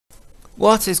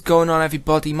What is going on,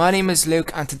 everybody? My name is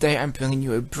Luke and today I'm bringing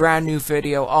you a brand new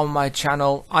video on my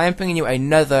channel. I am bringing you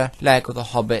another Lego The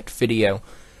Hobbit video,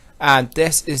 and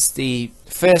this is the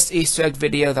first Easter egg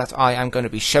video that I am going to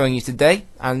be showing you today,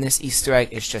 and this Easter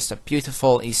egg is just a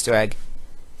beautiful Easter egg.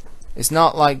 It's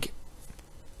not like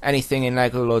anything in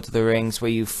Lego Lord of the Rings where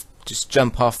you just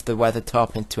jump off the weather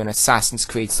top into an Assassin's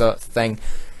Creed sort of thing.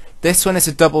 This one is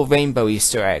a double rainbow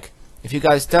Easter egg. If you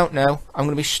guys don't know, I'm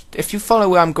going to be if you follow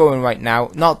where I'm going right now,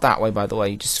 not that way by the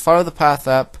way, you just follow the path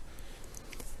up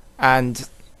and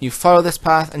you follow this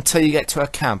path until you get to a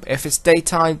camp. If it's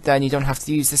daytime, then you don't have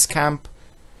to use this camp,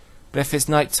 but if it's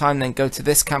nighttime, then go to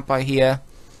this camp by here,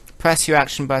 press your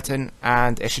action button,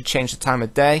 and it should change the time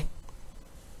of day,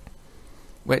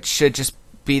 which should just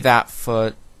be that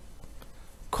for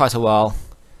quite a while,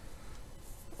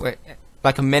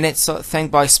 like a minute sort of thing,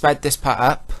 but I sped this part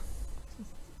up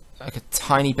like a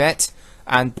tiny bit,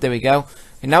 and there we go.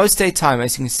 And now it's daytime,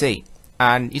 as you can see,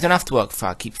 and you don't have to walk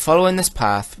far. Keep following this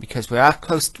path because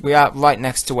we are right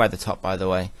next to Weathertop, by the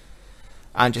way,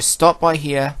 and just stop by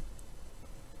here.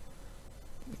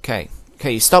 Okay,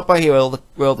 you stop by here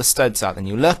where all the studs are, then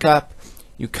you look up.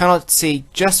 You cannot see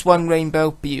just one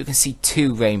rainbow, but you can see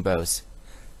two rainbows.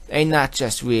 Ain't that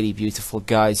just really beautiful,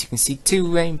 guys? You can see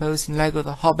two rainbows in Lego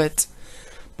The Hobbit.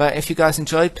 But if you guys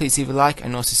enjoyed, please leave a like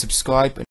and also subscribe.